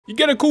You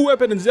get a cool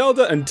weapon in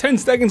Zelda and 10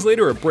 seconds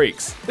later it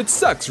breaks. It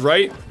sucks,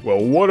 right?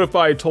 Well, what if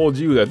I told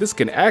you that this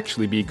can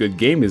actually be good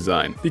game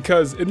design?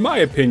 Because in my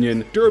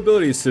opinion,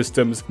 durability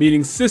systems,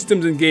 meaning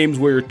systems in games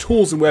where your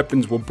tools and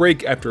weapons will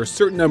break after a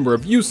certain number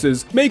of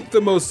uses, make the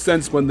most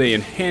sense when they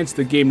enhance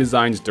the game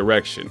design's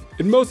direction.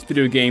 In most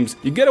video games,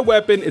 you get a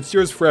weapon, it's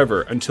yours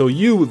forever, until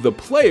you, the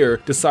player,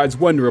 decides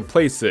when to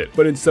replace it.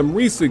 But in some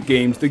recent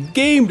games, the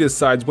game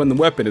decides when the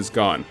weapon is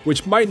gone,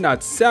 which might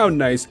not sound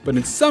nice, but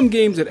in some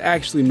games it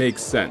actually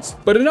makes sense.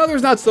 But in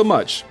others not so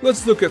much.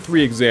 Let's look at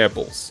 3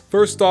 examples.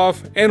 First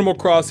off, Animal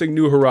Crossing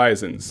New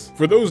Horizons.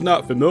 For those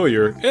not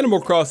familiar,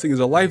 Animal Crossing is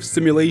a life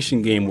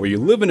simulation game where you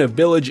live in a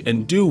village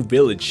and do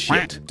village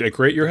shit.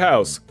 Decorate your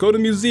house, go to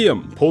a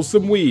museum, pull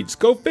some weeds,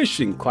 go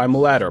fishing, climb a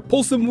ladder,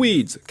 pull some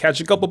weeds,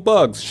 catch a couple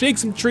bugs, shake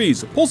some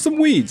trees, pull some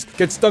weeds,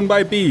 get stung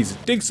by bees,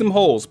 dig some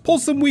holes, pull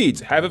some weeds,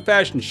 have a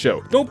fashion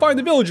show, don't find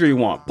the villager you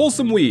want, pull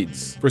some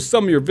weeds. For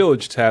some of your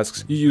village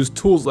tasks, you use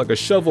tools like a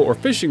shovel or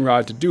fishing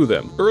rod to do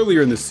them.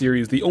 Earlier in the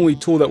series, the only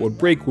tool that would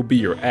break would be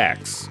your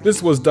axe.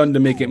 This was done to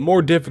make it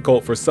more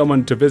difficult for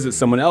someone to visit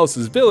someone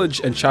else's village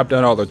and chop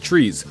down all the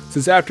trees,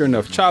 since after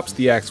enough chops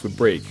the axe would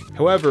break.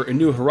 However, in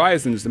New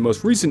Horizons, the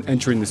most recent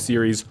entry in the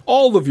series,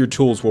 all of your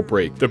tools will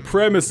break. The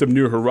premise of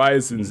New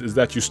Horizons is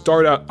that you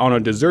start out on a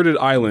deserted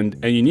island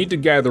and you need to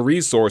gather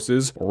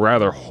resources, or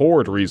rather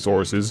hoard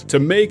resources, to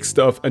make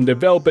stuff and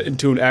develop it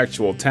into an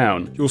actual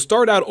town. You'll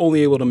start out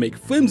only able to make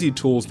flimsy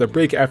tools that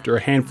break after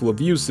a handful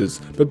of uses,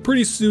 but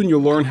pretty soon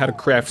you'll learn how to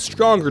craft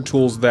stronger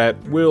tools that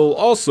will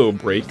also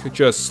break,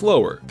 just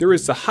slower. There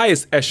is the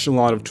highest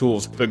echelon of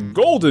tools, the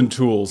golden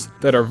tools,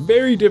 that are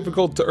very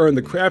difficult to earn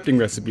the crafting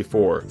recipe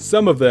for.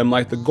 Some of them,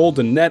 like the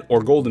golden net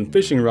or golden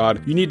fishing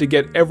rod, you need to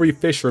get every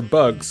fish or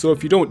bug, so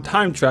if you don't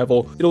time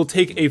travel, it'll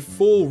take a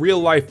full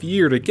real-life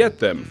year to get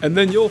them. And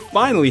then you'll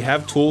finally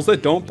have tools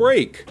that don't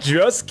break.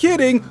 Just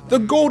kidding, the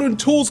golden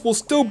tools will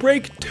still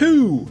break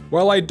too!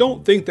 While I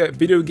don't think that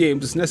video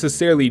games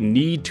necessarily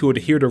need to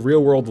adhere to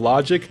real-world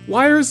logic,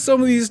 why are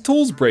some of these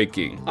tools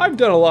breaking? I've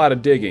done a lot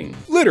of digging,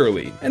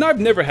 literally, and I've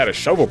never had a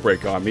shovel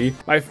break on me.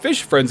 My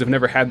fish friends have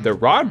never had their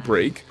rod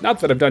break. Not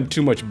that I've done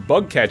too much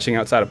bug catching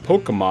outside of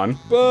Pokemon,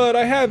 but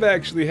I have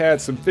actually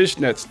had some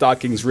fishnet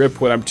stockings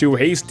rip when I'm too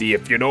hasty,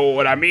 if you know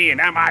what I mean.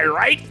 Am I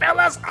right,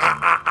 fellas?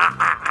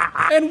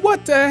 And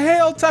what the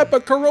hell type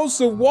of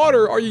corrosive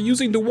water are you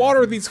using to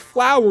water these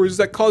flowers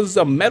that causes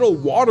a metal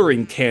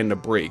watering can to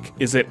break?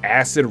 Is it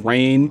acid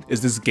rain?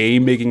 Is this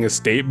game making a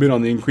statement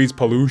on the increased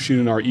pollution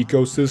in our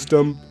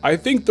ecosystem? I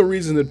think the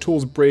reason the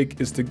tools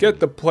break is to get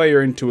the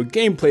player into a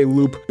gameplay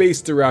loop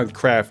based around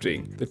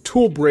crafting. The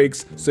tool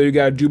breaks, so you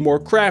gotta do more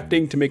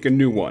crafting to make a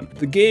new one.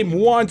 The game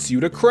wants you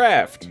to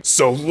craft.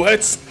 So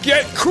let's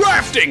get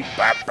crafting!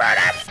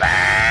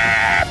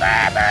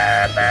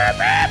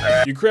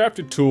 You craft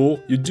a tool,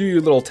 you do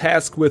your little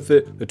task with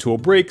it, the tool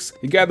breaks,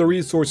 you gather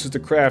resources to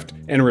craft,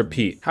 and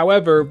repeat.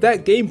 However,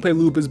 that gameplay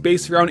loop is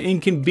based around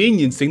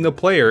inconveniencing the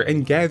player,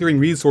 and gathering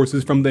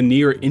resources from the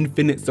near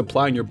infinite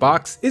supply in your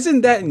box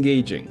isn't that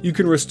engaging. You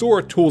can restore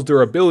a tool's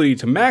durability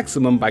to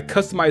maximum by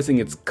customizing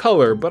its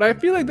color, but I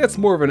feel like that's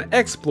more of an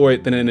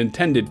exploit than an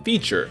intended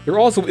feature. There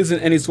also isn't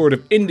any sort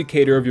of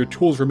indicator of your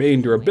tool's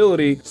remaining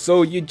durability,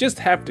 so you just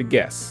have to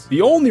guess.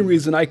 The only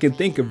reason I can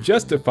think of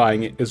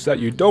justifying it is that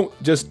you don't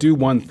just do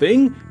one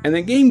thing, and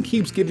the game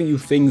keeps giving you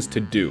things to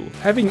do.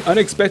 Having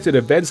unexpected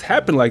events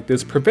happen like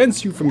this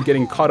prevents you from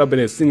getting caught up in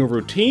a single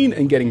routine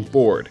and getting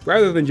bored.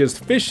 Rather than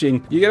just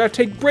fishing, you gotta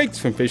take breaks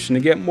from fishing to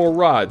get more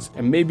rods,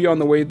 and maybe on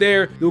the way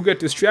there, you'll get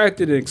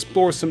distracted and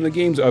explore some of the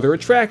game's other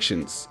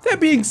attractions. That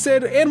being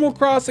said, Animal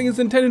Crossing is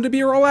intended to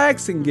be a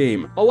relaxing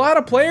game. A lot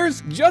of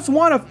players just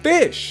wanna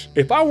fish.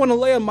 If I wanna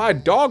lay on my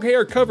dog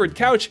hair covered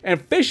couch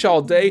and fish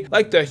all day,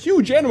 like the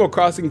huge Animal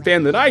Crossing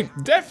fan that I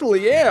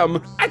definitely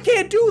am, I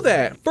can't do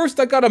that. First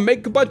I gotta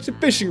make a bunch of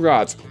fishing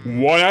rods,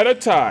 one at a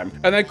time,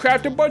 and then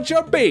craft a bunch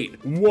of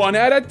bait, one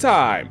at a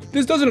time.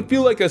 This doesn't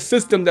feel like a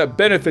system that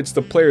benefits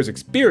the player's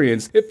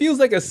experience. It feels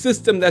like a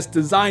system that's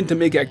designed to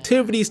make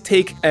activities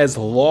take as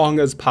long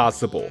as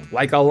possible,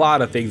 like a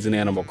lot of things in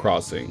Animal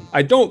Crossing.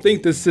 I don't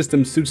think this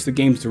system suits the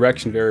game's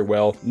direction very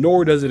well,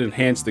 nor does it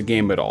enhance the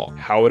game at all.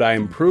 How would I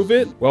improve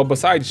it? Well,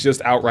 besides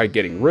just outright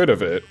getting rid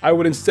of it, I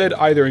would instead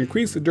either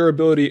increase the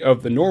durability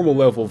of the normal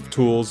level of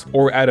tools,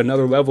 or add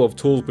another level of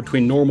tools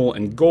between normal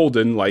and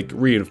golden, like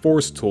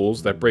reinforced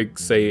tools that break,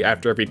 say,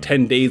 after every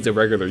 10 days of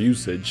regular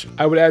usage.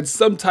 I would add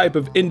some type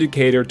of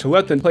indicator to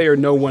let the player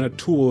know when a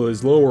tool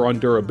is lower on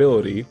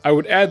durability. I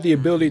would add the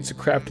ability to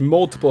craft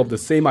multiple of the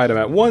same item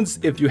at once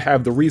if you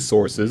have the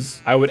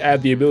resources. I would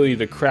add the ability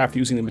to craft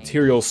using the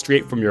materials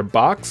straight from your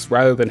box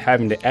rather than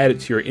having to add it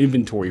to your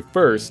inventory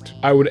first.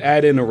 I would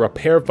add in a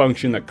repair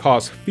function that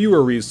costs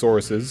fewer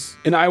resources.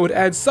 And I would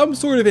add some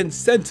sort of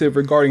incentive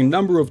regarding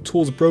number of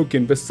tools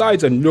broken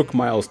besides a Nook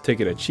Miles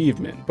ticket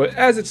achievement. But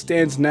as it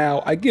stands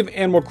now, I give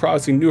Animal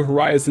Crossing New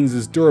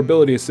Horizons'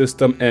 durability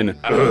system an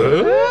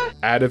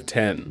out of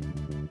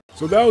 10.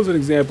 So that was an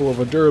example of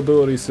a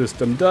durability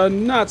system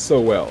done not so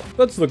well.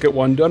 Let's look at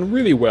one done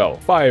really well,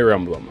 Fire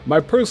Emblem, my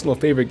personal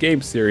favorite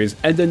game series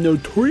and the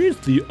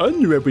notoriously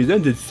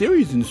underrepresented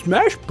series in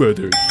Smash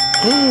Brothers.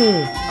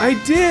 I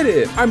did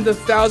it! I'm the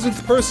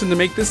 1000th person to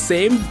make the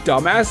same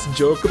dumbass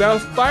joke about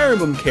Fire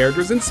Emblem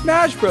characters in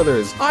Smash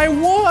Brothers. I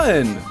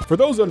won! For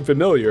those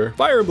unfamiliar,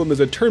 Fire Emblem is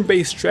a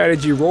turn-based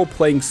strategy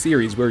role-playing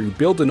series where you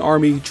build an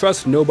army,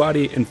 trust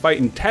nobody, and fight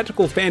in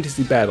tactical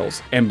fantasy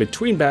battles. And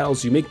between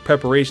battles, you make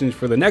preparations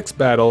for the next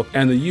battle,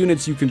 and the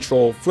units you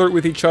control flirt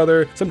with each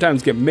other,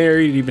 sometimes get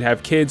married, and even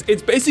have kids.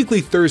 It's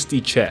basically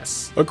thirsty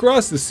chess.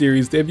 Across the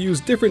series, they've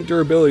used different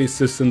durability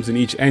systems in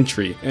each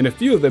entry, and a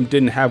few of them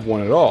didn't have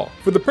one at all.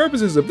 For the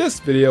purposes of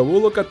this video,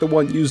 we'll look at the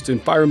one used in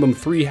Fire Emblem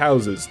Three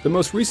Houses, the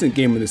most recent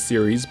game in the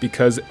series,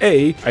 because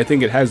A, I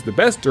think it has the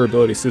best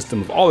durability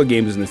system of all the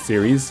games in the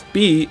series,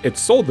 B, it's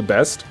sold the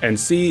best, and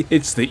C,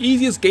 it's the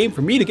easiest game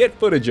for me to get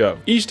footage of.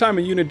 Each time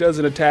a unit does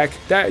an attack,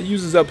 that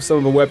uses up some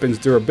of a weapon's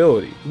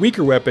durability.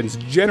 Weaker weapons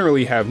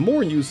generally have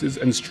more uses,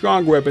 and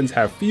strong weapons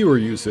have fewer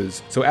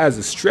uses, so as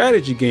a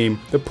strategy game,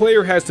 the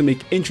player has to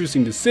make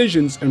interesting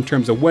decisions in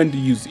terms of when to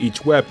use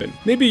each weapon.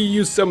 Maybe you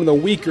use some of the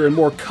weaker and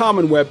more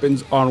common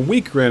weapons on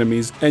weaker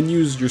enemies, and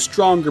use your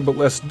stronger but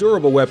less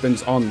durable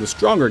weapons on the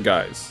stronger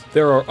guys.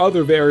 There are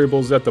other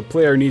variables that the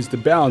player needs to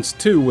balance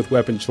too with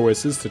weapon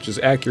choices, such as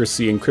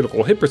accuracy and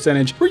critical hit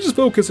percentage. We're just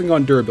focusing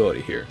on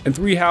durability here. In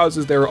Three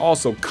Houses, there are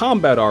also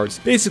combat arts,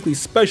 basically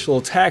special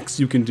attacks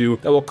you can do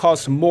that will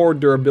cost more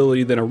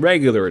durability than a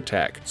regular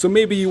attack. So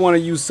maybe you want to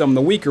use some of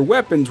the weaker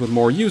weapons with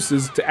more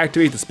uses to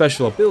activate the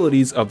special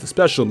abilities of the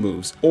special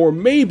moves. Or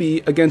maybe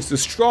against a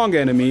strong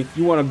enemy,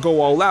 you want to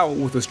go all out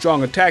with a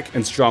strong attack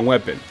and strong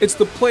weapon. It's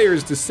the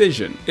player's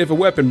decision. If a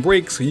weapon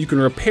breaks, you can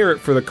repair it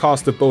for the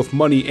cost of both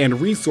money and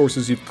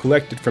resources you've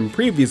collected from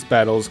previous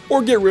battles,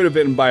 or get rid of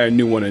it and buy a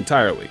new one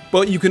entirely.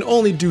 But you can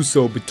only do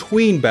so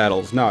between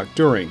battles, not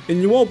during,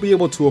 and you won't be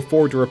able to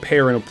afford to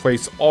repair and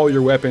replace all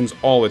your weapons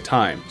all the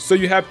time. So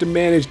you have to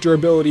manage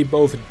durability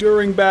both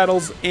during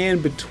battles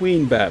and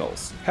between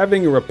battles.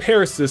 Having a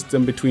repair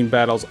system between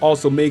battles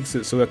also makes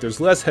it so that there's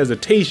less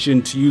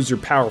hesitation to use your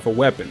powerful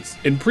weapons.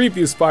 In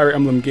previous Fire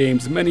Emblem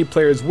games, many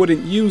players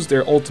wouldn't use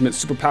their ultimate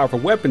super powerful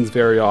weapons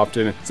very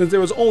often, since there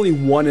was only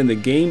one in the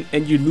game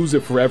and you'd lose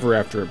it forever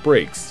after it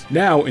breaks.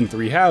 Now in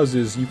Three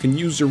Houses, you can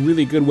use your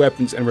really good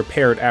weapons and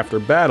repair it after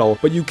battle,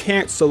 but you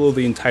can't solo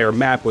the entire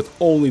map with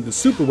only the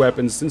super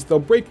weapons since they'll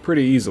break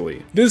pretty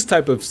easily. This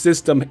type of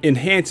system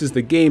enhances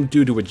the game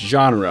due to its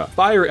genre.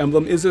 Fire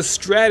Emblem is a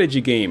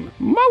strategy game,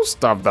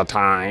 most of the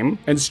time.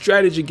 And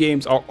strategy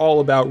games are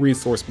all about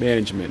resource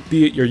management,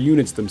 be it your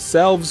units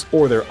themselves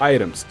or their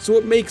items, so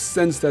it makes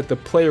sense that the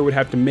player would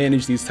have to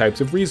manage these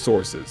types of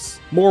resources.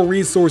 More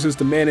resources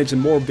to manage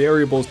and more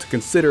variables to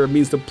consider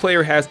means the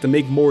player has to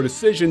make more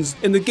decisions,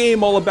 and the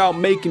game all about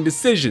making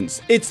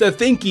decisions. It's a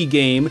thinky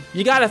game,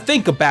 you gotta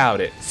think about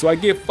it. So I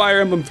give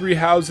Fire Emblem Three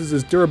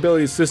Houses'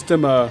 durability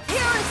system a Here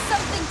is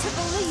something to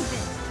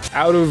believe in.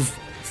 out of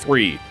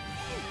 3.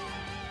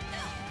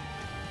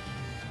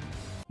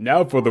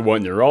 Now for the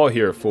one you're all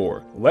here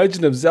for,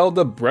 Legend of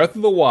Zelda Breath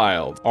of the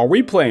Wild. Are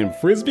we playing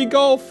frisbee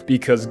golf?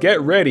 Because get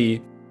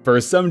ready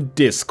for some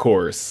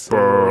discourse.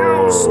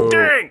 You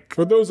stink!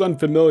 For those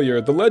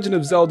unfamiliar, The Legend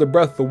of Zelda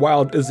Breath of the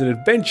Wild is an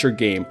adventure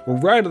game where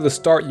right at the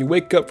start you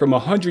wake up from a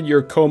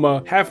 100-year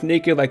coma, half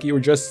naked like you were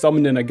just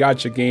summoned in a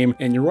gacha game,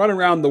 and you run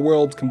around the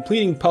world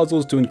completing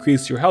puzzles to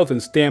increase your health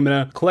and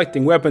stamina,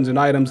 collecting weapons and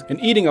items, and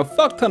eating a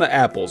fuck ton of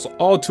apples,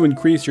 all to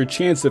increase your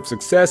chance of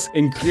success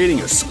in creating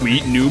a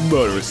sweet new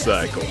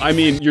motorcycle. I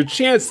mean, your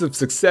chance of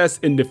success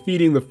in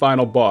defeating the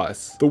final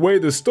boss. The way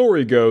the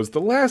story goes,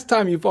 the last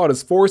time you fought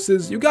his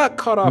forces, you got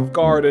caught off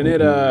guard and it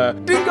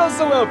didn't go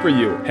so well for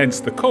you, hence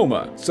the coma.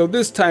 So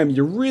this time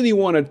you really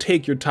want to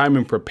take your time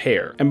and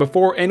prepare. And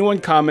before anyone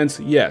comments,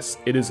 yes,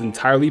 it is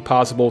entirely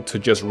possible to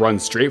just run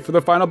straight for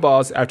the final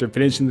boss after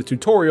finishing the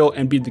tutorial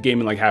and beat the game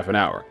in like half an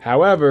hour.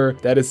 However,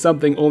 that is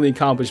something only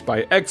accomplished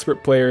by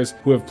expert players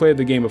who have played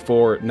the game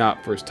before,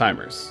 not first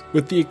timers.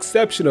 With the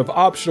exception of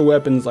optional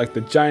weapons like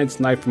the Giant's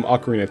Knife from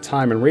Ocarina of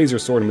Time and Razor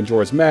Sword in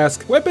Majora's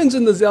Mask, weapons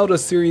in the Zelda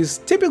series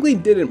typically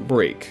didn't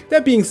break.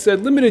 That being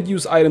said, limited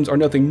use items are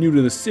nothing new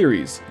to the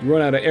series. You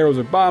run out of arrows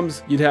or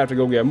bombs, you'd have to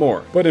go get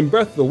more. But in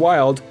Breath of the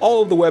Wild,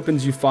 all of the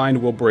weapons you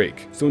find will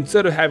break. So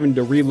instead of having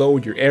to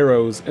reload your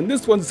arrows, and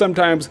this one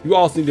sometimes you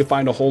also need to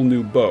find a whole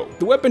new bow.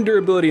 The weapon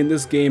durability in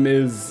this game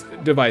is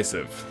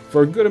divisive.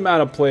 For a good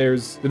amount of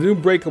players, the new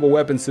breakable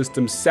weapon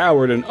system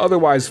soured an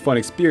otherwise fun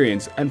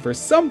experience, and for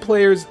some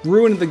players,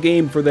 ruined the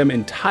game for them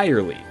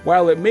entirely.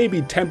 While it may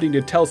be tempting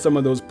to tell some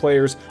of those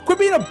players, quit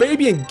being a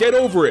baby and get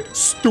over it,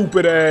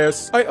 stupid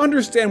ass, I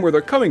understand where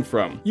they're coming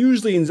from.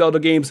 Usually in Zelda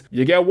games,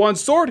 you get one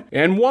sword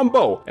and one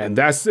bow, and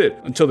that's it,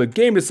 until the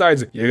game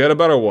decides you got a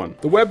better one.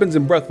 The weapons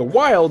in Breath of the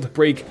Wild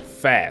break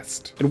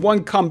fast. In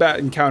one combat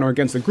encounter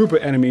against a group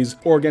of enemies,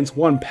 or against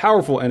one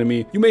powerful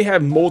enemy, you may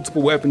have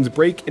multiple weapons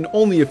break and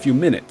only a few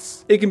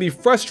minutes. It can be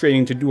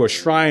frustrating to do a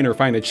shrine or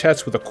find a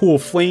chest with a cool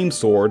flame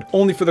sword,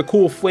 only for the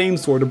cool flame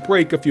sword to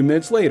break a few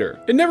minutes later.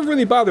 It never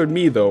really bothered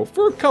me though,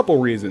 for a couple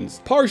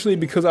reasons. Partially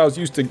because I was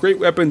used to great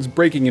weapons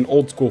breaking in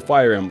old school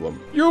Fire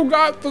Emblem. You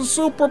got the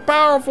super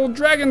powerful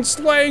dragon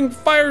slaying,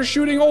 fire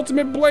shooting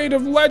ultimate blade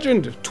of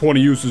legend. 20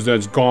 uses and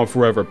it's gone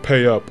forever,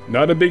 pay up.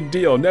 Not a big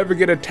deal, never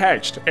get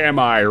attached. Am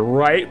I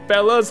right,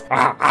 fellas?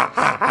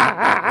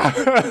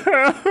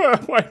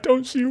 Why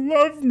don't you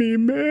love me,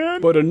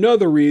 man? But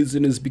another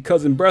reason is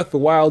because in Breath of the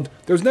Wild,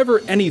 there's never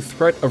any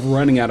threat of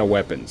running out of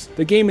weapons.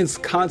 The game is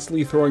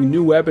constantly throwing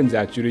new weapons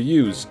at you to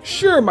use.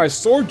 Sure, my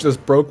sword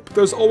just broke, but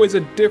there's always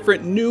a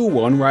different new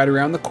one right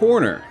around the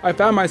corner. I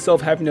found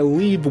myself having to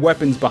leave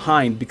weapons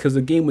behind because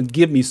the game would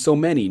give me so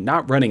many,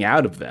 not running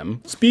out of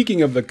them.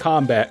 Speaking of the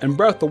combat, in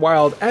Breath of the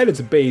Wild, at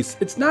its base,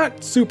 it's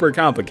not super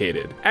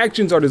complicated.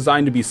 Actions are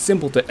designed to be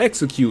simple to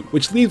execute,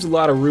 which leaves a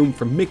lot of room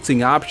for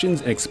mixing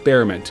options and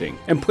experimenting.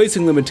 And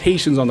placing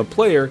limitations on the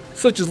player,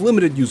 such as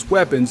limited use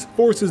weapons,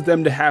 forces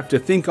them to have to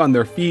think on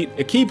their feet,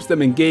 it keeps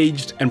them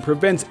engaged, and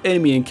prevents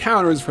enemy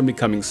encounters from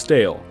becoming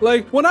stale.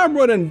 Like, when I'm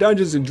running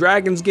Dungeons and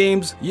Dragons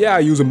games, yeah, I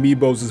use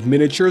amiibos as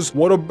miniatures,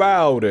 what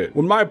about it?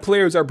 When my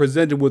players are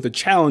presented with a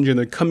challenge and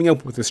they're coming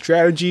up with a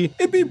strategy,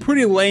 it'd be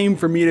pretty lame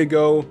for me to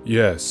go,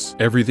 yes,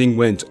 everything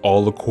went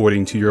all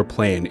according to your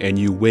plan and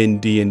you win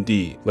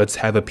D&D. Let's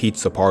have a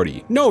pizza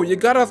party. No, you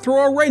gotta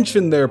throw a wrench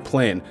in their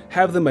plan.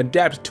 Have them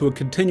adapt to a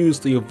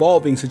continuously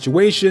evolving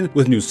situation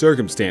with new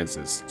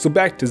circumstances. So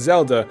back to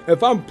Zelda,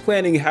 if I'm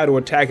planning how to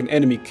attack an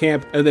enemy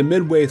camp and then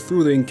midway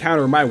through the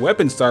encounter my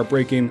weapons start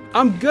breaking,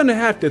 I'm gonna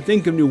have to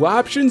think of new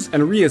options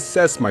and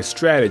reassess my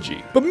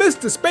strategy. But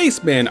Mr.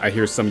 Spaceman, I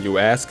hear some of you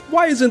ask,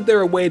 why isn't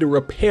there a way to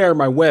repair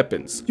my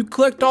weapons? You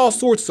collect all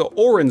sorts of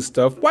ore and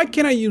stuff, why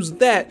can't I use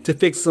that to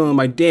fix some of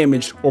my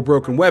damaged or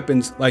broken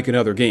weapons like in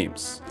other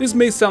games? This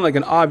may sound like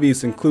an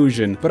obvious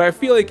inclusion, but I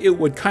feel like it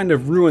would kind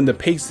of ruin the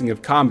pacing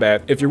of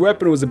combat. If your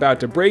weapon was about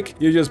to break,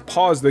 you just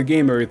pause the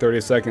game every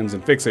 30 seconds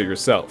and fix it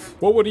yourself.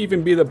 What would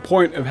even be the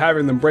point of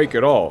having them break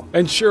at all?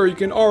 And sure, you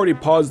can already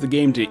pause the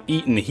game to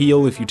eat and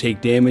heal if you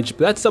take damage, but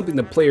that's something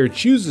the player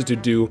chooses to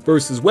do,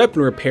 versus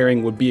weapon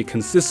repairing would be a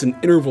consistent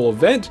interval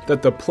event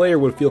that the player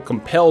would feel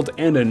compelled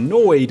and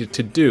annoyed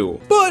to do.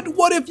 But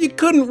what if you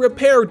couldn't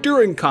repair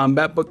during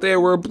combat, but there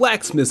were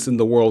blacksmiths in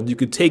the world you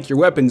could take your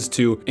weapons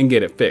to and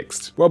get it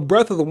fixed? Well,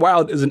 Breath of the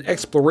Wild is an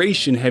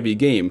exploration heavy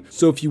game,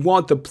 so if you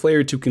want the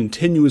player to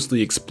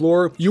continuously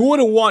explore, you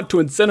wouldn't want to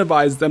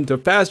incentivize them to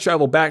fast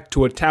travel back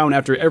to a town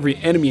after every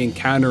enemy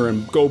encounter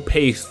and go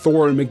pay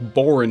Thorin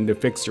McBorin to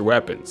fix your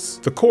weapons.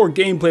 The core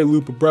gameplay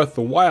loop of Breath of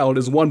the Wild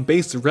is one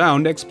based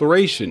around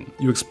exploration.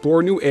 You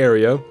explore a new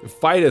area,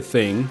 fight a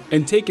thing,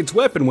 and take its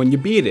weapon when you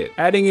beat it.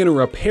 Adding in a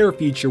repair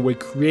feature would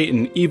create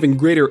an even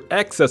greater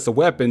excess of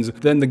weapons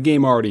than the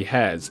game already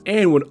has,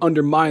 and would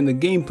undermine the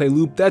gameplay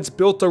loop that's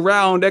built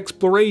around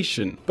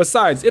exploration.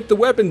 Besides, if the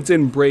weapons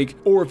didn't break,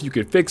 or if you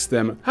could fix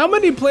them, how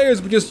many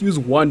players would just use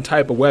one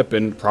type of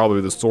weapon,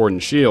 probably the sword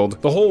and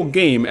shield, the whole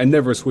game and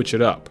never switch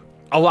it up?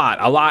 A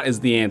lot is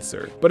the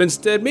answer. But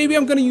instead, maybe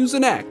I'm gonna use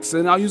an axe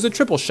and I'll use a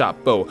triple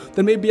shot bow.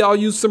 Then maybe I'll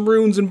use some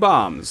runes and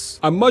bombs.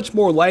 I'm much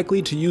more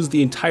likely to use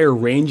the entire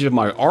range of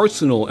my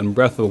arsenal in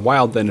Breath of the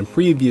Wild than in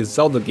previous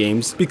Zelda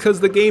games because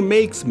the game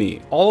makes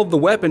me. All of the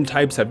weapon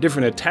types have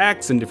different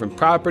attacks and different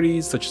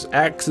properties, such as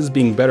axes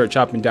being better at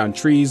chopping down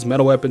trees,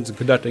 metal weapons and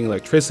conducting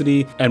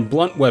electricity, and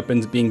blunt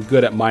weapons being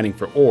good at mining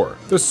for ore.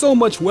 There's so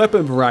much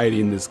weapon variety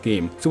in this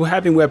game, so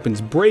having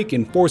weapons break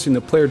and forcing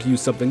the player to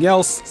use something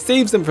else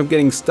saves them from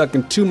getting stuck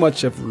in too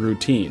much of a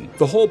routine.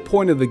 The whole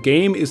point of the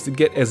game is to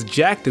get as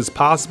jacked as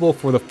possible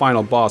for the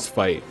final boss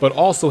fight, but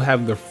also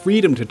have the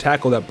freedom to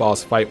tackle that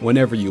boss fight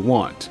whenever you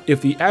want.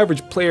 If the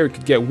average player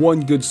could get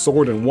one good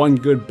sword and one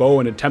good bow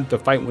and attempt to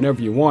fight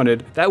whenever you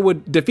wanted, that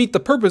would defeat the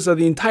purpose of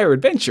the entire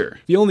adventure.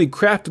 The only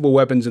craftable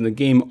weapons in the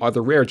game are the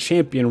rare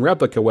champion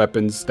replica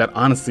weapons that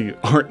honestly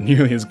aren't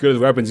nearly as good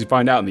as weapons you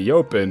find out in the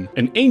open,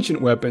 and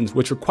ancient weapons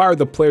which require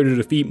the player to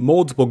defeat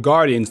multiple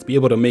guardians to be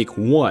able to make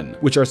one,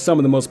 which are some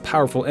of the most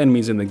powerful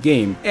enemies in the game,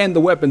 and the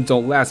weapons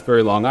don't last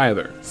very long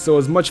either. So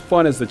as much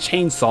fun as the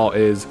chainsaw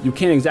is, you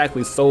can't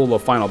exactly solo a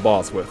final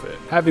boss with it.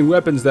 Having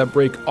weapons that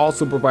break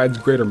also provides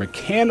greater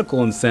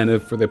mechanical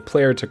incentive for the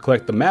player to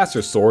collect the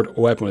Master Sword, a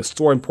weapon with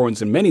story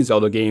importance in many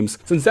Zelda games,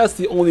 since that's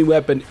the only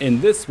weapon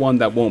in this one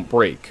that won't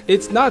break.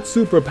 It's not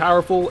super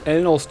powerful, and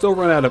it'll still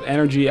run out of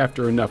energy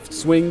after enough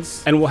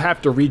swings, and will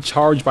have to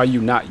recharge by you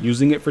not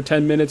using it for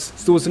 10 minutes,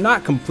 so as to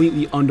not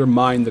completely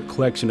undermine the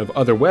collection of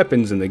other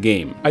weapons in the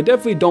game. I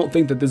definitely don't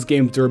think that this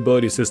game's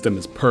durability system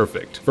is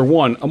perfect. For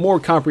one, a more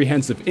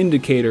comprehensive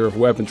indicator of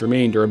weapons'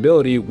 remaining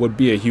durability would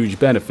be a huge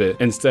benefit,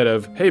 instead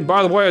of, hey,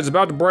 by the way, it's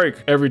about to break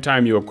every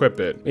time you equip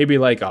it. Maybe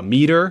like a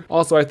meter?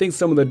 Also, I think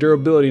some of the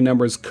durability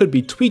numbers could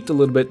be tweaked a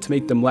little bit to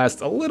make them last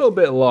a little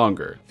bit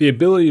longer. The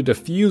ability to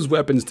fuse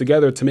weapons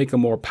together to make a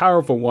more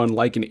powerful one,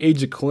 like in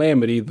Age of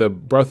Calamity, the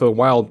Breath of the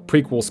Wild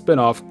prequel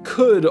spinoff,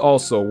 could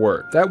also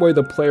work. That way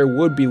the player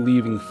would be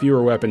leaving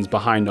fewer weapons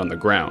behind on the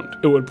ground.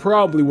 It would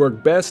probably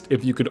work best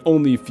if you could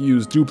only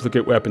fuse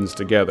duplicate weapons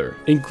together. together.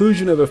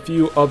 Inclusion of a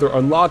few other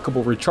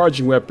unlockable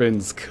recharging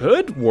weapons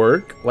could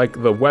work,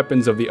 like the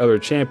weapons of the other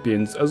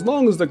champions, as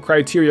long as the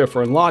criteria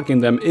for unlocking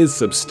them is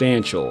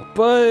substantial.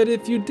 But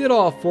if you did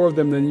all 4 of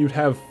them, then you'd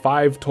have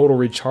 5 total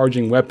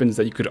recharging weapons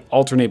that you could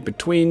alternate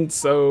between,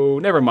 so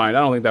never mind,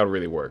 I don't think that would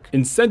really work.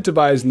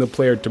 Incentivizing the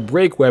player to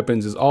break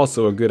weapons is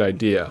also a good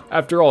idea.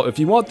 After all, if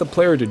you want the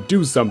player to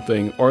do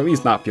something, or at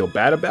least not feel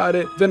bad about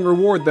it, then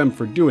reward them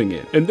for doing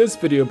it. In this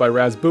video by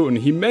Rasputin,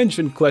 he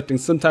mentioned collecting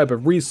some type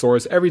of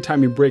resource every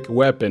time you break a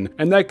weapon,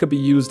 and that could be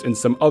used in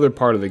some other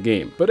part of the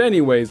game. But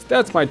anyways,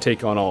 that's my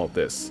take on all of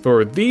this.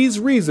 For these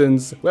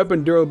reasons,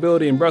 weapon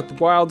durability in Breath of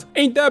the Wild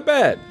ain't that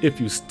bad. If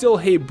you still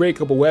hate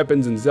breakable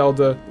weapons in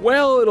Zelda,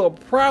 well, it'll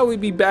probably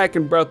be back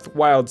in Breath of the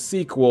Wild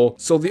sequel,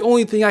 so the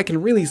only thing I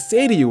can really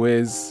say to you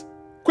is,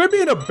 quit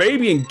being a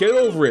baby and get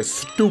over it,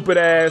 stupid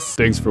ass!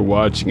 Thanks for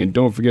watching, and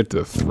don't forget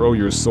to throw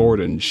your sword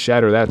and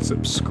shatter that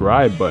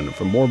subscribe button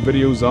for more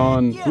videos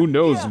on who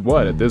knows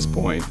what at this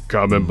point.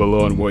 Comment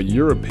below on what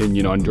your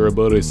opinion on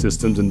durability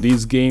systems in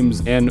these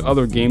games and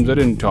other games I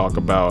didn't talk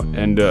about.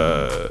 And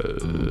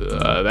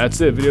that's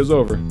it, video's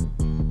over.